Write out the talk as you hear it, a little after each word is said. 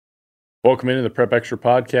Welcome into the Prep Extra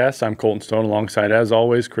podcast. I'm Colton Stone alongside, as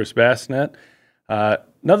always, Chris Bassnett.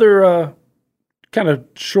 Another kind of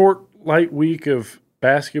short, light week of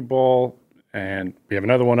basketball, and we have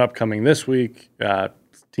another one upcoming this week.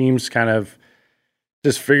 Teams kind of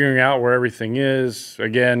just figuring out where everything is.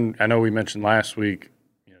 Again, I know we mentioned last week,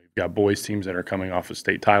 you've got boys teams that are coming off of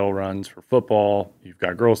state title runs for football. You've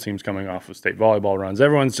got girls teams coming off of state volleyball runs.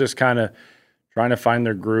 Everyone's just kind of trying to find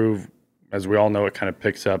their groove. As we all know, it kind of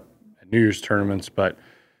picks up New Year's tournaments, but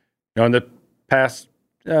in the past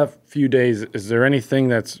few days, is there anything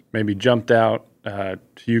that's maybe jumped out to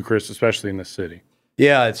you, Chris, especially in the city?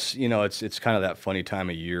 Yeah, it's kind of that funny time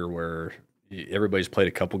of year where everybody's played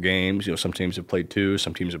a couple games. Some teams have played 2,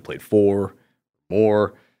 some teams have played 4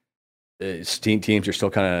 more. Teams are still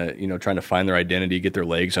kind of trying to find their identity, get their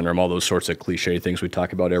legs under them, all those sorts of cliche things we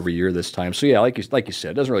talk about every year this time. So yeah, like you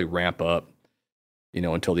said, it doesn't really ramp up,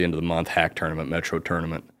 until the end of the month. Hack tournament, Metro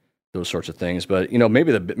tournament, those sorts of things. But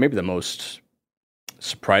maybe the most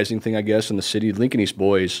surprising thing, I guess, in the city, Lincoln East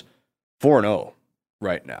boys 4-0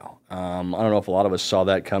 right now. I don't know if a lot of us saw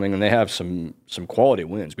that coming, and they have some quality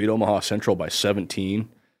wins. Beat Omaha Central by 17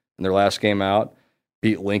 in their last game out.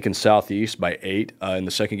 Beat Lincoln Southeast by 8 in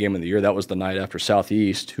the second game of the year. That was the night after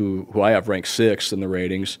Southeast, who I have ranked 6th in the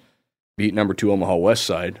ratings, beat number 2 Omaha West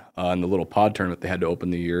Side in the little pod tournament they had to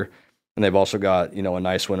open the year. And they've also got,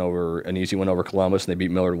 an easy win over Columbus, and they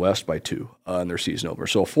beat Millard West by 2 in their season opener.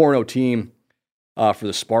 So a 4-0 team for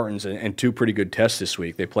the Spartans, and 2 pretty good tests this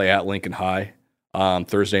week. They play at Lincoln High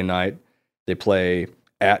Thursday night. They play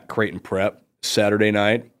at Creighton Prep Saturday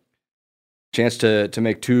night. Chance to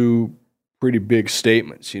make 2 pretty big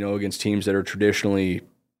statements, against teams that are traditionally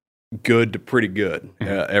good to pretty good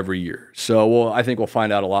every year. So I think we'll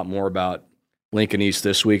find out a lot more about Lincoln East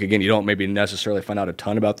this week. Again, you don't maybe necessarily find out a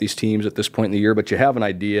ton about these teams at this point in the year, but you have an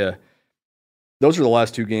idea. Those are the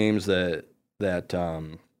last 2 games that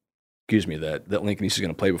Lincoln East is going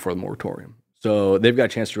to play before the moratorium. So they've got a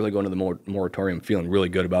chance to really go into the moratorium feeling really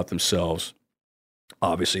good about themselves.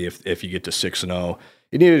 Obviously, if you get to 6-0,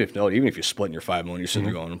 even if you're splitting your 5-0, you're sitting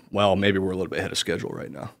there going, well, maybe we're a little bit ahead of schedule right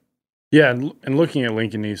now. Yeah, and looking at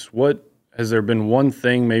Lincoln East, has there been one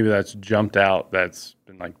thing maybe that's jumped out that's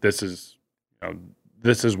been like, this is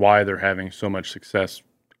why they're having so much success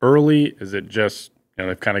early? Is it just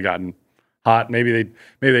they've kind of gotten hot? Maybe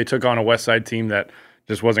they took on a West Side team that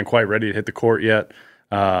just wasn't quite ready to hit the court yet.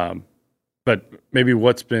 But maybe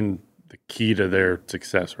what's been the key to their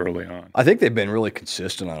success early on? I think they've been really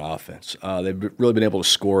consistent on offense. They've really been able to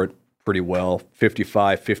score it pretty well.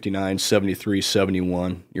 55, 59, 73,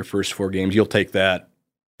 71. Your first 4 games, you'll take that.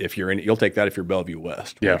 You'll take that if you're Bellevue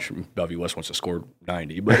West. Yeah. Which Bellevue West wants to score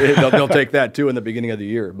 90, but they'll take that too in the beginning of the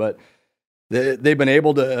year. But they've been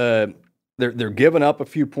able to. They're giving up a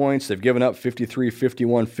few points. They've given up 53,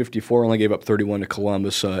 51, 54. Only gave up 31 to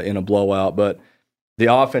Columbus in a blowout. But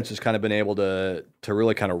the offense has kind of been able to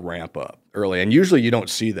really kind of ramp up early. And usually you don't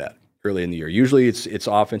see that early in the year. Usually it's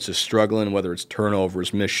offense is struggling, whether it's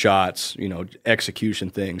turnovers, missed shots, execution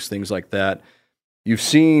things like that. You've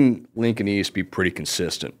seen Lincoln East be pretty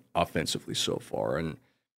consistent offensively so far. And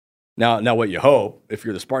now what you hope, if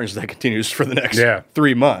you're the Spartans, that continues for the next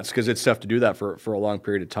 3 months, because it's tough to do that for a long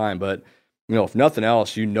period of time. But, if nothing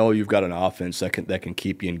else, you've got an offense that can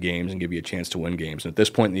keep you in games and give you a chance to win games. And at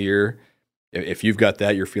this point in the year, if you've got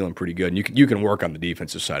that, you're feeling pretty good. And you can work on the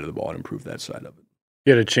defensive side of the ball and improve that side of it.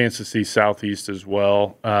 You had a chance to see Southeast as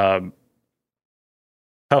well.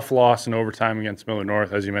 Tough loss in overtime against Millard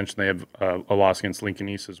North. As you mentioned, they have a loss against Lincoln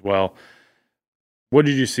East as well. What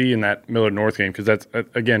did you see in that Millard North game? Because that's,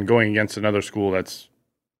 again, going against another school that's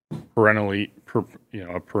a perennial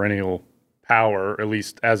power, at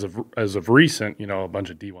least as of recent, a bunch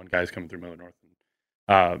of D1 guys coming through Millard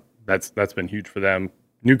North. That's been huge for them.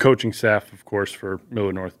 New coaching staff, of course, for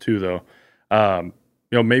Millard North too, though.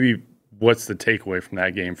 Maybe what's the takeaway from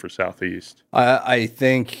that game for Southeast? I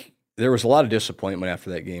think there was a lot of disappointment after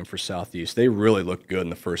that game for Southeast. They really looked good in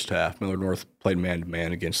the first half. Millard North played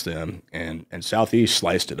man-to-man against them, and Southeast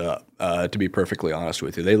sliced it up, to be perfectly honest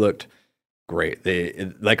with you. They looked great.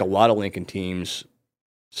 Like a lot of Lincoln teams,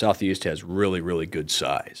 Southeast has really, really good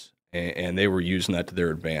size, and they were using that to their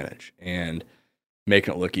advantage and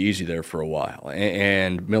making it look easy there for a while.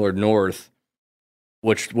 And Millard North,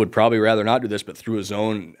 which would probably rather not do this, but threw a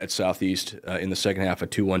zone at Southeast in the second half, a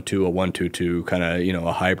 2-1-2, a 1-2-2, kind of,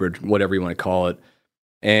 a hybrid, whatever you want to call it.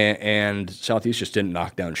 And Southeast just didn't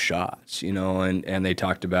knock down shots, and they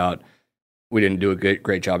talked about, we didn't do a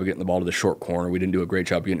great job of getting the ball to the short corner. We didn't do a great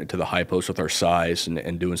job of getting it to the high post with our size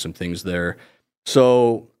and doing some things there.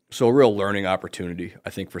 So a real learning opportunity, I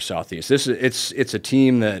think, for Southeast. It's a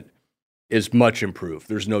team that is much improved.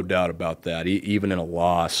 There's no doubt about that. Even in a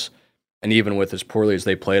loss, and even with as poorly as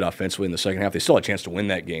they played offensively in the second half, they still had a chance to win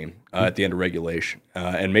that game at the end of regulation,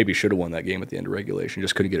 and maybe should have won that game at the end of regulation.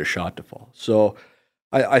 Just couldn't get a shot to fall. So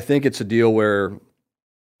I think it's a deal where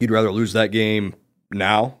you'd rather lose that game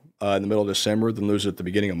now in the middle of December than lose it at the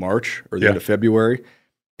beginning of March or the end of February.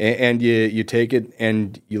 And you take it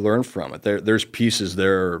and you learn from it. There's pieces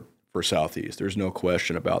there for Southeast. There's no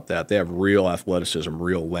question about that. They have real athleticism,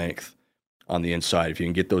 real length on the inside. If you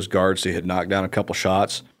can get those guards to knock down a couple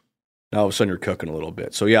shots, now all of a sudden you're cooking a little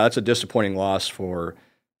bit. So, yeah, that's a disappointing loss for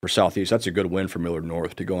Southeast. That's a good win for Millard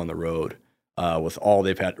North to go on the road with all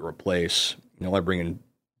they've had to replace. I bring in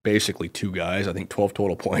basically 2 guys, I think 12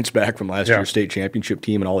 total points back from last year's state championship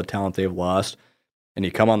team and all the talent they've lost. And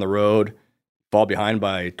you come on the road, fall behind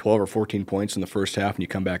by 12 or 14 points in the first half, and you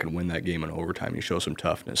come back and win that game in overtime, and you show some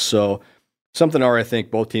toughness. So something where I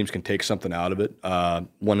think both teams can take something out of it.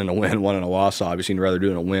 One in a win, one in a loss, obviously, and rather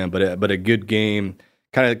do in a win. But a good game,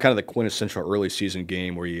 kind of the quintessential early season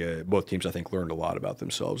game where both teams, I think, learned a lot about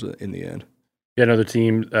themselves in the end. Yeah, another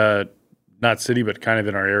team, not city, but kind of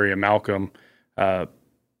in our area, Malcolm,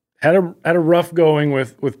 had a rough going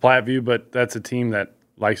with Platteview, but that's a team that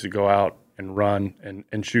likes to go out and run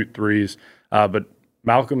and shoot threes. But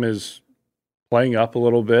Malcolm is playing up a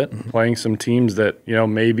little bit, playing some teams that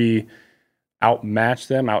maybe outmatch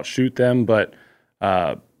them, outshoot them. But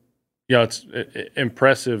it's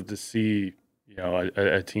impressive to see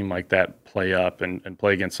a team like that play up and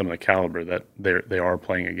play against some of the caliber that they are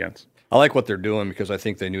playing against. I like what they're doing because I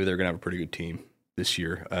think they knew they were going to have a pretty good team this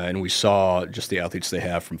year. And we saw just the athletes they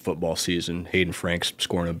have from football season. Hayden Frank's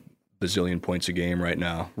scoring a bazillion points a game right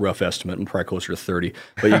now. Rough estimate, and probably closer to 30.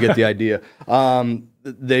 But you get the idea.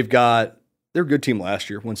 They're a good team last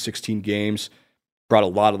year, won 16 games, brought a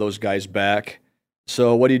lot of those guys back.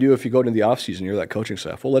 So what do you do if you go into the offseason, you're that coaching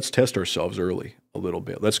staff? Well, let's test ourselves early a little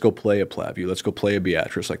bit. Let's go play a Platteview. Let's go play a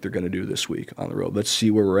Beatrice like they're going to do this week on the road. Let's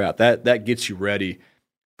see where we're at. That gets you ready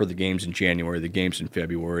for the games in January, the games in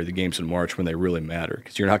February, the games in March when they really matter,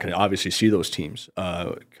 because you're not going to obviously see those teams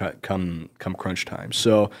come crunch time.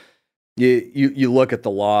 So you look at the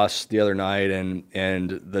loss the other night,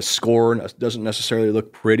 and the score doesn't necessarily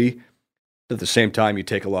look pretty. At the same time, you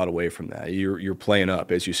take a lot away from that. You're playing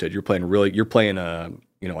up, as you said. You're playing a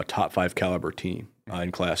top 5 caliber team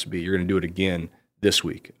in Class B. You're going to do it again this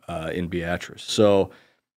week in Beatrice. So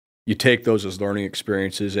you take those as learning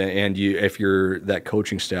experiences, and if you're that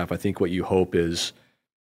coaching staff, I think what you hope is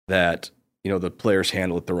that the players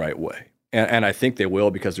handle it the right way, and I think they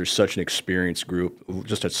will, because there's such an experienced group.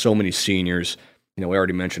 Just had so many seniors. We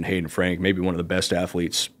already mentioned Hayden Frank, maybe one of the best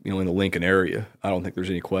athletes in the Lincoln area. I don't think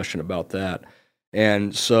there's any question about that.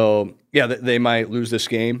 And so, yeah, they might lose this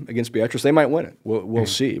game against Beatrice. They might win it. We'll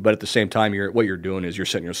see. But at the same time, what you're doing is you're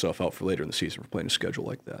setting yourself up for later in the season for playing a schedule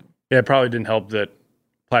like that. Yeah, it probably didn't help that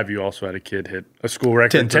Platteview also had a kid hit a school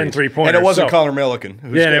record 10 3-pointers. And it wasn't Connor Milliken.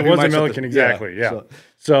 It wasn't Milliken, exactly. Yeah.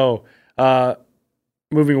 So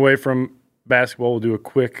moving away from basketball, we'll do a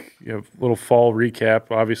quick little fall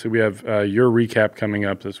recap. Obviously, we have your recap coming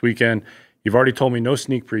up this weekend. You've already told me no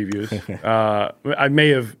sneak previews. I may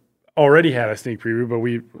have already had a sneak preview, but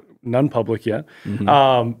none public yet.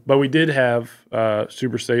 But we did have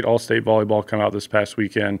Super State, All-State volleyball come out this past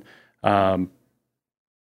weekend. Couple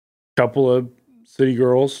of city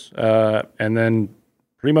girls, and then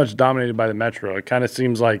pretty much dominated by the Metro. It kind of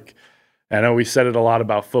seems like, I know we said it a lot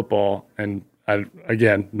about football, and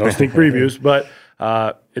again, no sneak previews, but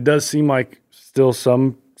it does seem like still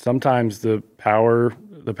sometimes the powers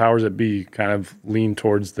that be kind of lean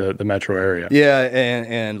towards the metro area. Yeah,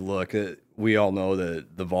 and look, we all know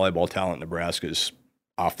that the volleyball talent in Nebraska is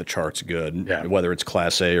off the charts good. Yeah. Whether it's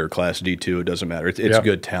Class A or Class D2, it doesn't matter. It's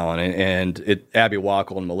good talent, and Abby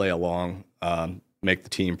Wackel and Malaya Long make the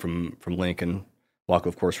team from Lincoln. Wackel,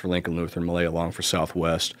 of course, for Lincoln Lutheran, Malaya Long for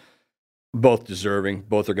Southwest. Both deserving.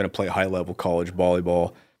 Both are going to play high-level college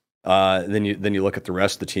volleyball. Then you look at the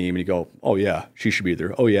rest of the team and you go, oh yeah, she should be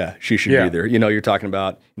there. Oh yeah, she should be there. You're talking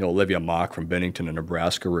about Olivia Mock from Bennington, a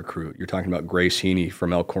Nebraska recruit. You're talking about Grace Heaney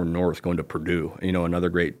from Elkhorn North going to Purdue. Another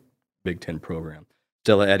great Big Ten program.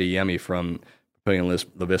 Stella Adeyemi from Papillion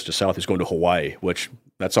La Vista South is going to Hawaii, which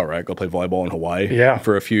that's all right. Go play volleyball in Hawaii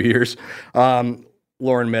for a few years.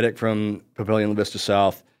 Lauren Medic from Papillion La Vista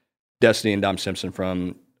South. Destiny and Dom Simpson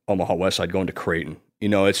from Omaha Westside going to Creighton.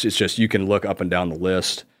 It's just you can look up and down the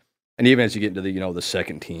list. And even as you get into the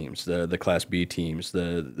second teams, the Class B teams,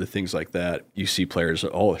 the things like that, you see players,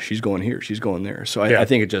 oh, she's going here, she's going there. So I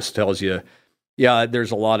think it just tells you,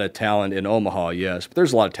 there's a lot of talent in Omaha, yes, but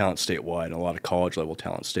there's a lot of talent statewide and a lot of college-level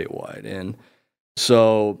talent statewide. And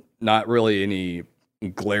so not really any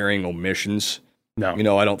glaring omissions.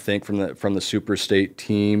 No. I don't think from the Super State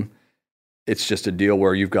team. It's just a deal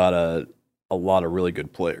where you've got a lot of really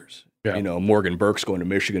good players. Yeah. Morgan Burke's going to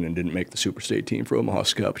Michigan and didn't make the Super State team for Omaha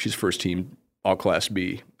Skutt. She's first team all Class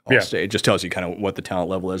B, all state. It just tells you kind of what the talent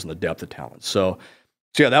level is and the depth of talent. So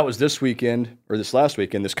yeah, that was this weekend or this last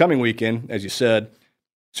weekend. This coming weekend, as you said,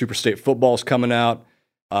 Super State football's coming out.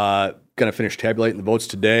 Going to finish tabulating the votes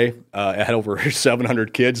today. I had over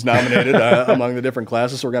 700 kids nominated among the different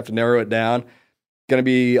classes, so we're going to have to narrow it down. Going to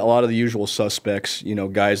be a lot of the usual suspects,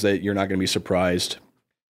 guys that you're not going to be surprised.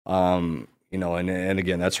 And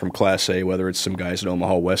again, that's from Class A, whether it's some guys at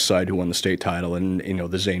Omaha West Side who won the state title and,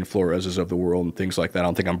 the Zane Floreses of the world and things like that. I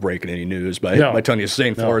don't think I'm breaking any news by telling you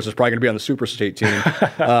Zane Flores is probably going to be on the Super State team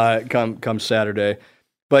come Saturday.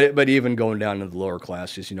 But even going down into the lower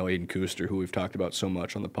classes, Aiden Kuster, who we've talked about so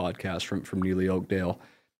much on the podcast from Neely Oakdale,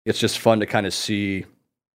 it's just fun to kind of see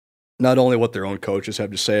not only what their own coaches have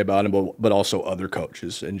to say about him, but also other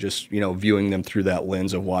coaches, and just viewing them through that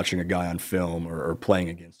lens of watching a guy on film or playing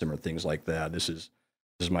against him or things like that. This is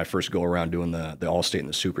my first go around doing the All-State and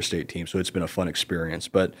the Super State team, so it's been a fun experience.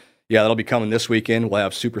 But yeah, that'll be coming this weekend. We'll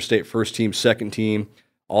have Super State first team, second team,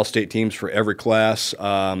 All-State teams for every class.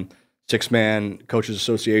 Six-man Coaches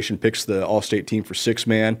Association picks the All-State team for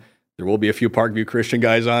six-man. There will be a few Parkview Christian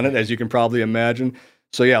guys on it, as you can probably imagine.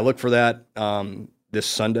 So yeah, look for that. This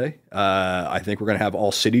Sunday. I think we're going to have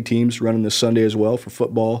all city teams running this Sunday as well for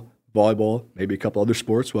football, volleyball, maybe a couple other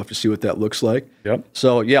sports. We'll have to see what that looks like. Yep.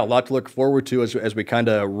 So, yeah, a lot to look forward to as we kind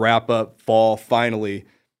of wrap up fall finally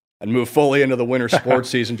and move fully into the winter sports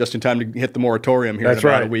season just in time to hit the moratorium here in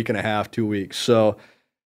about a week and a half, 2 weeks. So,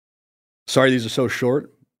 sorry these are so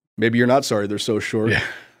short. Maybe you're not sorry they're so short. Yeah.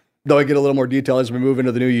 Though I get a little more detail as we move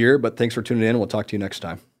into the new year, but thanks for tuning in. We'll talk to you next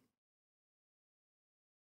time.